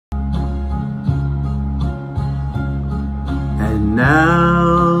And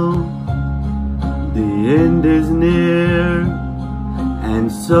now the end is near,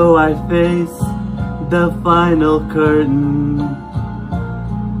 and so I face the final curtain.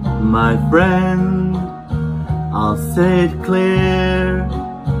 My friend, I'll say it clear,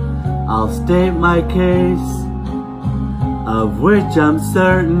 I'll state my case, of which I'm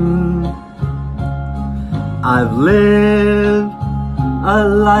certain. I've lived a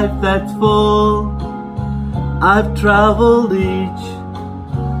life that's full, I've traveled each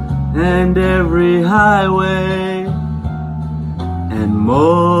and every highway, and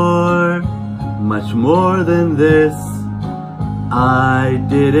more, much more than this, I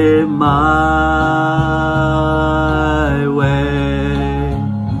did it my way.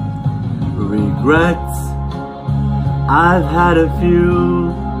 Regrets, I've had a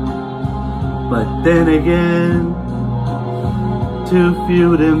few, but then again, too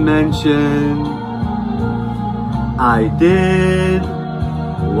few to mention. I did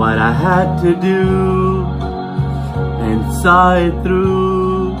what I had to do and saw it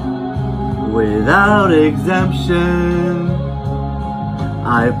through without exemption.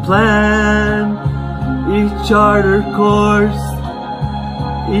 I planned each chartered course,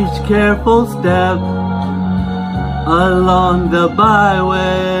 each careful step along the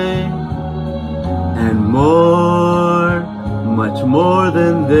byway, and more, much more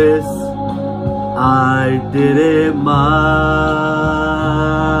than this, I did it my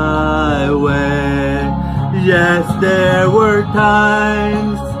way. Yes, there were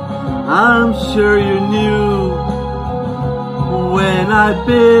times, I'm sure you knew, when I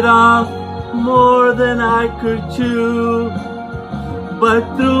bit off more than I could chew. But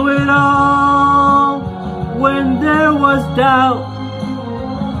through it all, when there was doubt,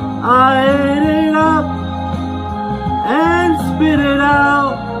 I ate it up and spit it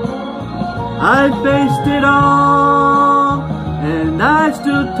out. I faced it all, and I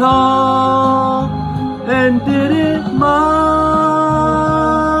stood tall and did it my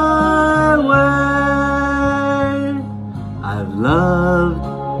way. I've loved,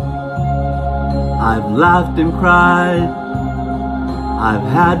 I've laughed and cried, I've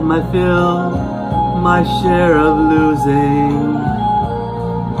had my fill, my share of losing.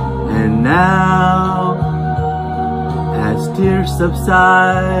 And now, as tears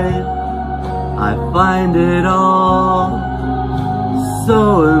subside, I find it all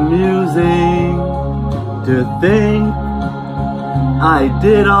so amusing to think I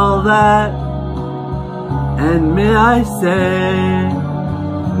did all that, and may I say,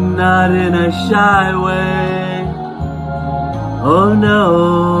 not in a shy way. Oh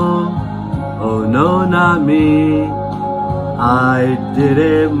no, not me, I did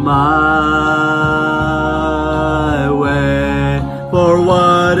it my way. For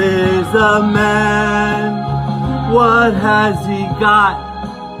what is a man? What has he got?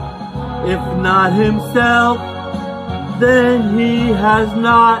 If not himself, then he has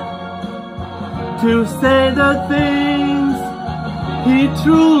not to say the things he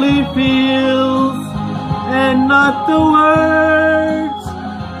truly feels, and not the words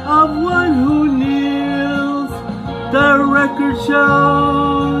of one who kneels. The record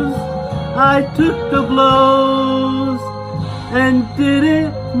shows I took the blows and did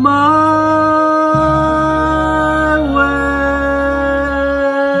it my